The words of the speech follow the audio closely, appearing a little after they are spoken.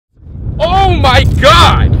my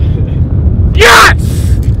God! Yes!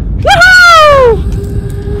 Woohoo!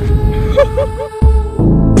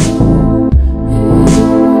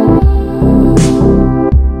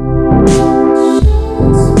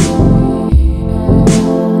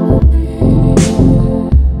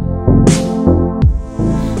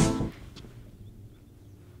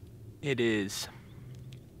 It is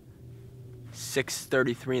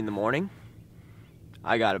 6:33 in the morning.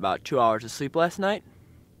 I got about 2 hours of sleep last night.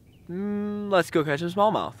 Let's go catch some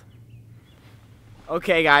smallmouth.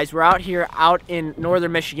 Okay guys, we're out here out in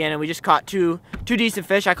northern Michigan and we just caught two decent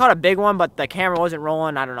fish. I caught a big one, but the camera wasn't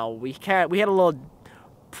rolling. I don't know. We had a little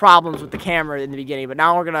problems with the camera in the beginning, but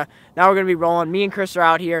now we're gonna be rolling. Me and Chris are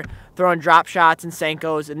out here throwing drop shots and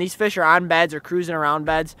Senkos, and these fish are on beds or cruising around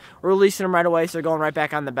beds. We're releasing them right away, so they're going right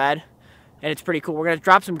back on the bed. And it's pretty cool. We're going to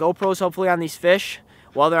drop some GoPros hopefully on these fish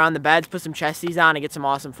while they're on the beds, put some chesties on, and get some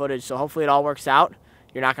awesome footage. So hopefully it all works out.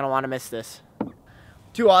 You're not going to want to miss this.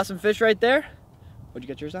 Two awesome fish right there. What'd you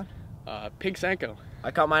get yours on? Pink Senko. I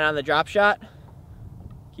caught mine on the drop shot.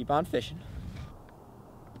 Keep on fishing.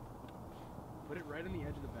 Put it right on the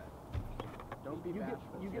edge of the bed. Don't be bashful.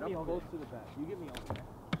 You get me close to the bed. You get me over there.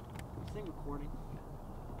 This thing recording.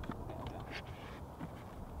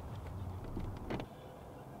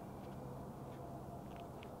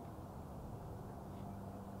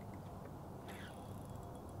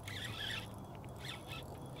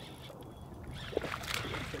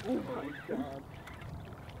 Oh my God.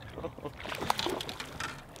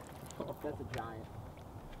 That's a giant.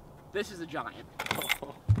 This is a giant.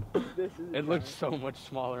 This is It looks so much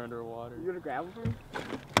smaller underwater. You gonna grab it for me?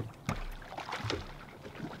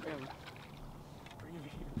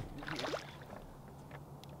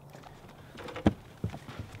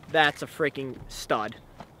 That's a freaking stud.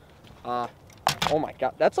 Oh my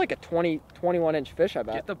God, that's like a 21 inch fish, I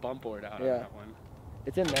bet. Get the bump board out on that one.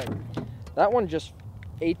 It's in there. That one just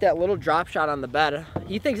ate that little drop shot on the bed.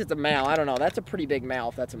 He thinks it's a male. I don't know. That's a pretty big male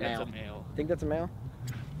if that's a male. That's a male. Think that's a male?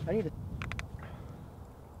 I need to...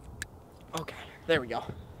 Okay, there we go.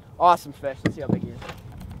 Awesome fish. Let's see how big he is.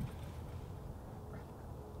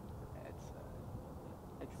 It's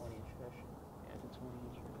a 20 inch fish. Yeah, it's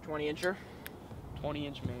a 20 incher. 20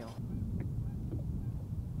 inch male.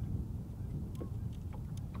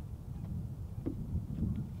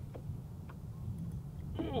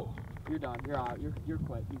 You're done. You're out. You're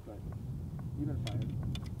quit. You quit. You've been fired.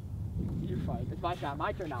 You're fired. It's my shot.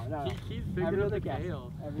 My turn now. No. He's bigger than the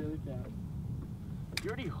tail. Every other cast. You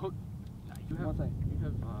already hooked. Nah, you have. One second. You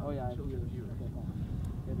have. Oh yeah, I have children viewers. viewers. Okay, hold on.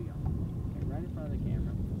 There we go. Okay, right in front of the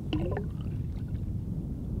camera.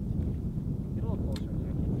 Get a little closer.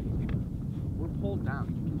 We're pulled down.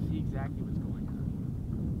 You can see exactly what's going on.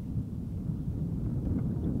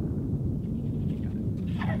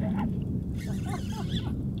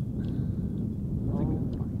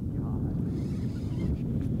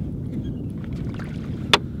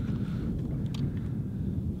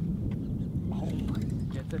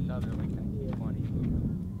 Another like 20.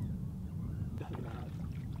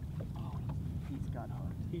 Oh, he's got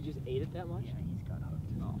hooked. He just ate it that much? Yeah, he's got hooked.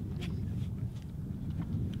 Oh.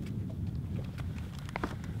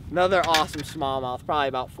 Another awesome smallmouth, probably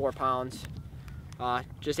about 4 pounds.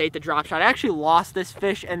 Just ate the drop shot. I actually lost this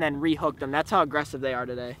fish and then rehooked them. That's how aggressive they are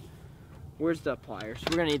today. Where's the pliers?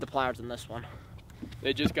 We're gonna need the pliers on this one.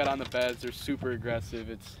 They just got on the beds. They're super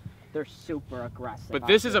aggressive. They're super aggressive. But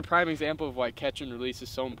this is a prime example of why catch and release is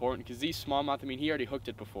so important, because these smallmouth, I mean, he already hooked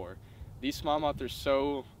it before. These smallmouth are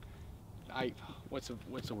so, what's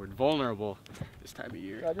the word? Vulnerable this time of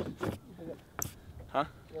year. Huh?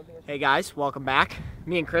 Hey guys, welcome back.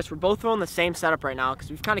 Me and Chris, we're both throwing the same setup right now because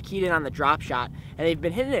we've kind of keyed in on the drop shot, and they've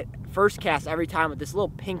been hitting it first cast every time with this little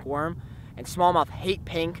pink worm. And smallmouth hate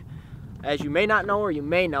pink. As you may not know, or you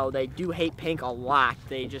may know, they do hate pink a lot.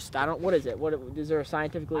 They just, what is it? Is there a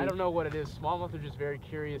scientifically? I don't know what it is. Smallmouth are just very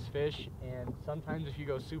curious fish, and sometimes if you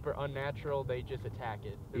go super unnatural, they just attack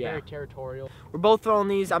it. They're very territorial. We're both throwing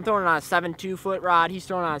these. I'm throwing on a 7.2 foot rod. He's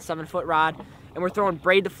throwing on a 7 foot rod. And we're throwing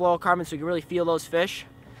braid to fluorocarbon so you can really feel those fish.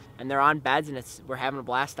 And they're on beds, and we're having a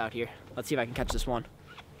blast out here. Let's see if I can catch this one.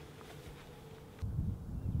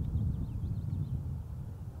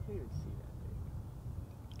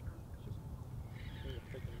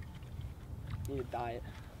 Need a diet.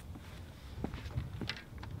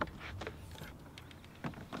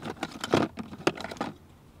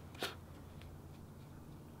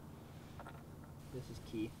 This is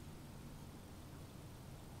key.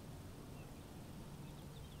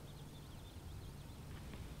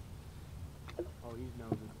 Oh, he's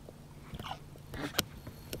nosing.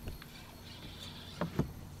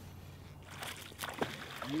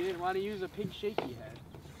 You didn't want to use a pig shaky head.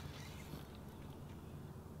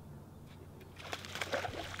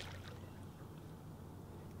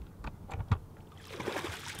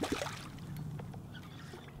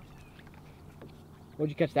 What'd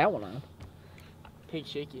you catch that one on? Pink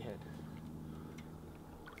shaky head.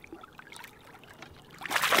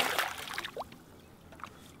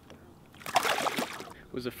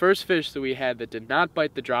 It was the first fish that we had that did not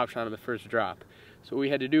bite the drop shot on the first drop. So what we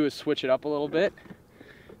had to do is switch it up a little bit.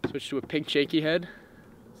 Switch to a pink shaky head.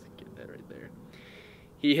 Let's get that right there.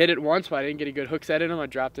 He hit it once, but I didn't get a good hook set in him. I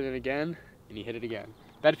dropped it in again, and he hit it again.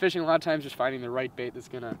 Bed fishing a lot of times just finding the right bait that's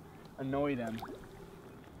gonna annoy them.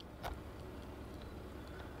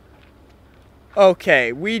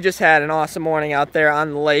 Okay, we just had an awesome morning out there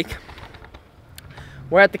on the lake.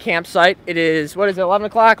 We're at the campsite. It is, what is it, 11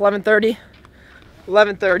 o'clock, 11:30?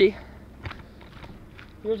 11:30.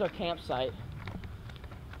 Here's our campsite.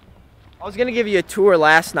 I was gonna give you a tour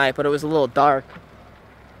last night, but it was a little dark.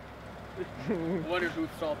 I wonder whose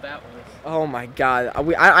fault that was. Oh my God!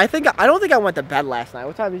 I don't think I went to bed last night.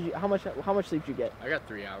 What time did you? How much sleep did you get? I got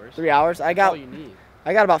 3 hours. 3 hours. That's all you need.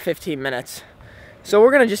 I got about 15 minutes. So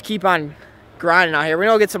we're gonna just keep on grinding out here. We're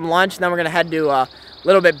gonna go get some lunch, and then we're gonna head to a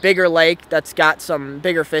little bit bigger lake that's got some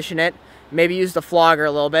bigger fish in it. Maybe use the flogger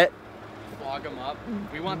a little bit. Flog them up.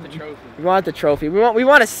 We want the trophy. We want the trophy. We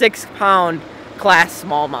want a 6-pound class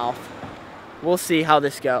smallmouth. We'll see how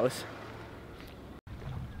this goes.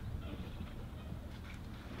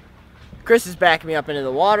 Chris is backing me up into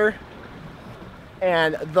the water,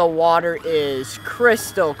 and the water is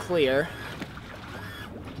crystal clear.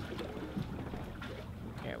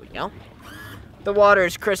 There we go. The water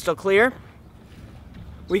is crystal clear.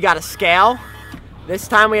 We got a scale. This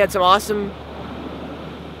time we had some awesome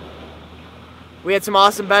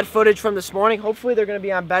bed footage from this morning. Hopefully they're going to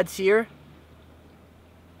be on beds here.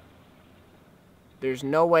 There's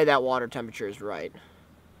no way that water temperature is right.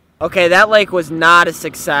 Okay, that lake was not a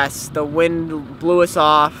success. The wind blew us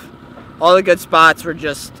off. All the good spots were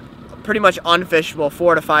just pretty much unfishable,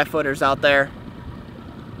 4 to 5 footers out there.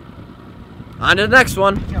 On to the next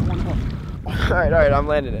one. Got one hook. All right, I'm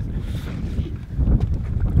landing it.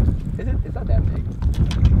 It's not that big.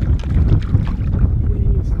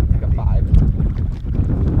 It's like a 5.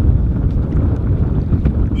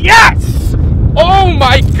 Yes! Oh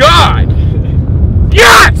my God!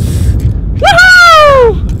 Yes!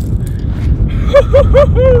 Woohoo! I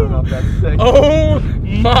don't know if that's sick. Oh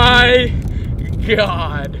my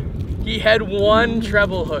God! He had one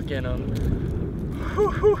treble hook in him.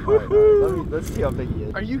 Right, let's see how big he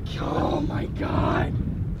is. Are you kidding? Oh my God!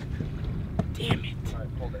 Damn it! All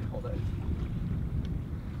right, hold it.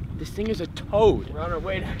 This thing is a toad. We're on our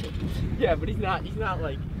way to. Yeah, but he's not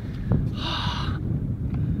like.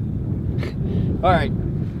 All right,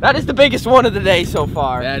 that is the biggest one of the day so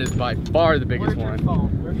far. That is by far the biggest one.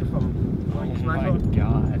 Where's your phone? Oh my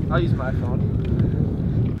God! I'll use my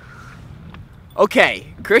phone. Okay,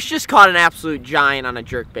 Chris just caught an absolute giant on a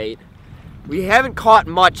jerkbait. We haven't caught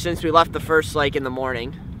much since we left the first lake in the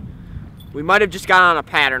morning. We might have just got on a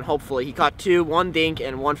pattern, hopefully. He caught 2, 1 dink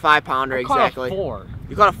and 1 5-pounder exactly. I caught a 4.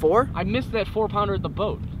 You caught a 4? I missed that 4-pounder at the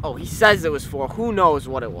boat. Oh, he says it was 4. Who knows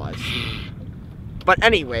what it was? But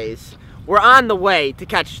anyways, we're on the way to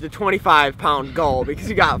catch the 25-pound goal because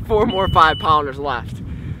we got 4 more 5-pounders left.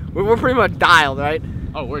 We're pretty much dialed, right?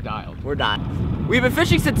 Oh, we're dialed. We're dialed. We've been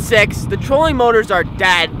fishing since 6. The trolling motors are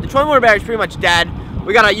dead. The trolling motor battery's pretty much dead.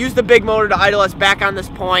 We gotta use the big motor to idle us back on this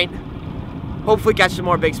point. Hopefully catch some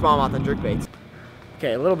more big smallmouth and jerkbaits.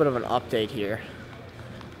 Okay, a little bit of an update here.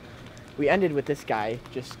 We ended with this guy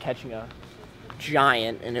just catching a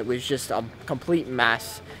giant, and it was just a complete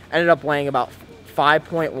mess. Ended up weighing about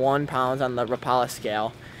 5.1 pounds on the Rapala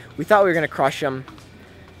scale. We thought we were gonna crush him.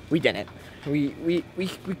 We didn't. We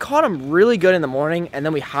caught him really good in the morning, and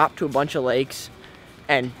then we hopped to a bunch of lakes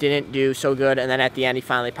and didn't do so good, and then at the end he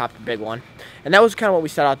finally popped a big one. And that was kind of what we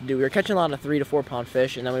set out to do. We were catching a lot of 3 to 4 pound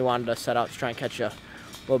fish, and then we wanted to set out to try and catch a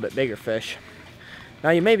little bit bigger fish. Now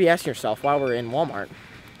you may be asking yourself why we're in Walmart.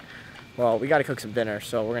 Well, we got to cook some dinner,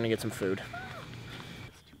 so we're gonna get some food.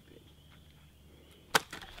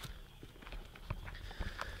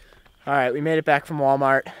 All right, we made it back from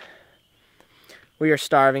Walmart. We are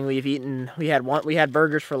starving. We had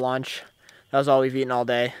burgers for lunch. That was all we've eaten all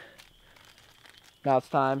day. Now it's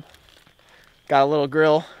time. Got a little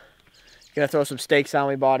grill. Gonna throw some steaks on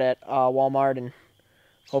we bought at Walmart, and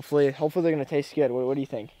hopefully they're gonna taste good. What do you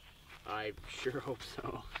think? I sure hope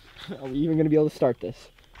so. Are we even gonna be able to start this?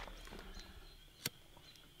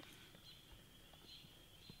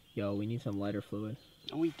 Yo, we need some lighter fluid.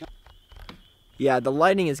 No, we don't. Yeah, the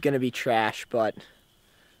lighting is gonna be trash, but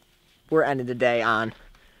we're ending the day on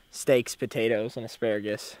steaks, potatoes, and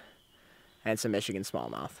asparagus, and some Michigan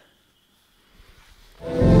smallmouth.